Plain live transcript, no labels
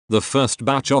The first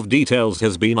batch of details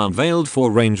has been unveiled for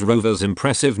Range Rover's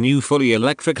impressive new fully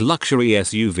electric luxury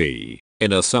SUV.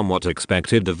 In a somewhat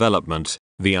expected development,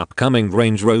 the upcoming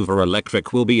Range Rover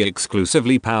Electric will be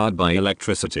exclusively powered by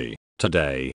electricity.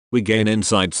 Today, we gain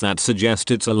insights that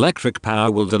suggest its electric power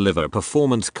will deliver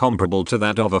performance comparable to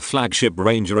that of a flagship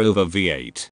Range Rover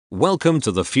V8. Welcome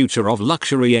to the future of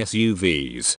luxury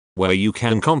SUVs, where you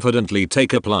can confidently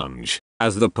take a plunge,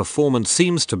 as the performance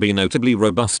seems to be notably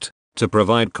robust. To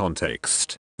provide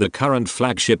context, the current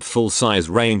flagship full-size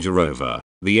Range Rover,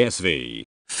 the SV,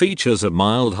 features a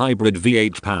mild hybrid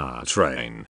V8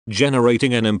 powertrain,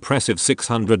 generating an impressive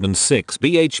 606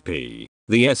 bhp.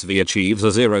 The SV achieves a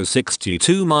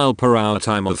 0-62 mph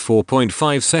time of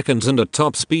 4.5 seconds and a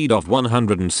top speed of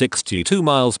 162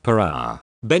 mph.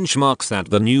 Benchmarks that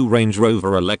the new Range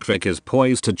Rover Electric is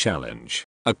poised to challenge.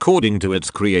 According to its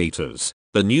creators,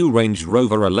 the new Range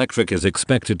Rover Electric is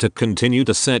expected to continue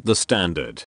to set the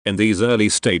standard. In these early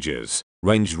stages,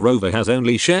 Range Rover has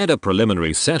only shared a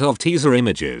preliminary set of teaser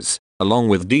images, along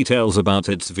with details about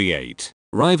its V8,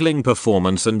 rivaling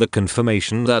performance and the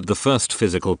confirmation that the first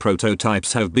physical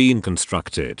prototypes have been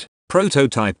constructed.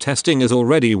 Prototype testing is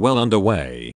already well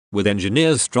underway, with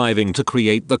engineers striving to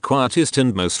create the quietest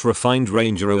and most refined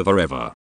Range Rover ever.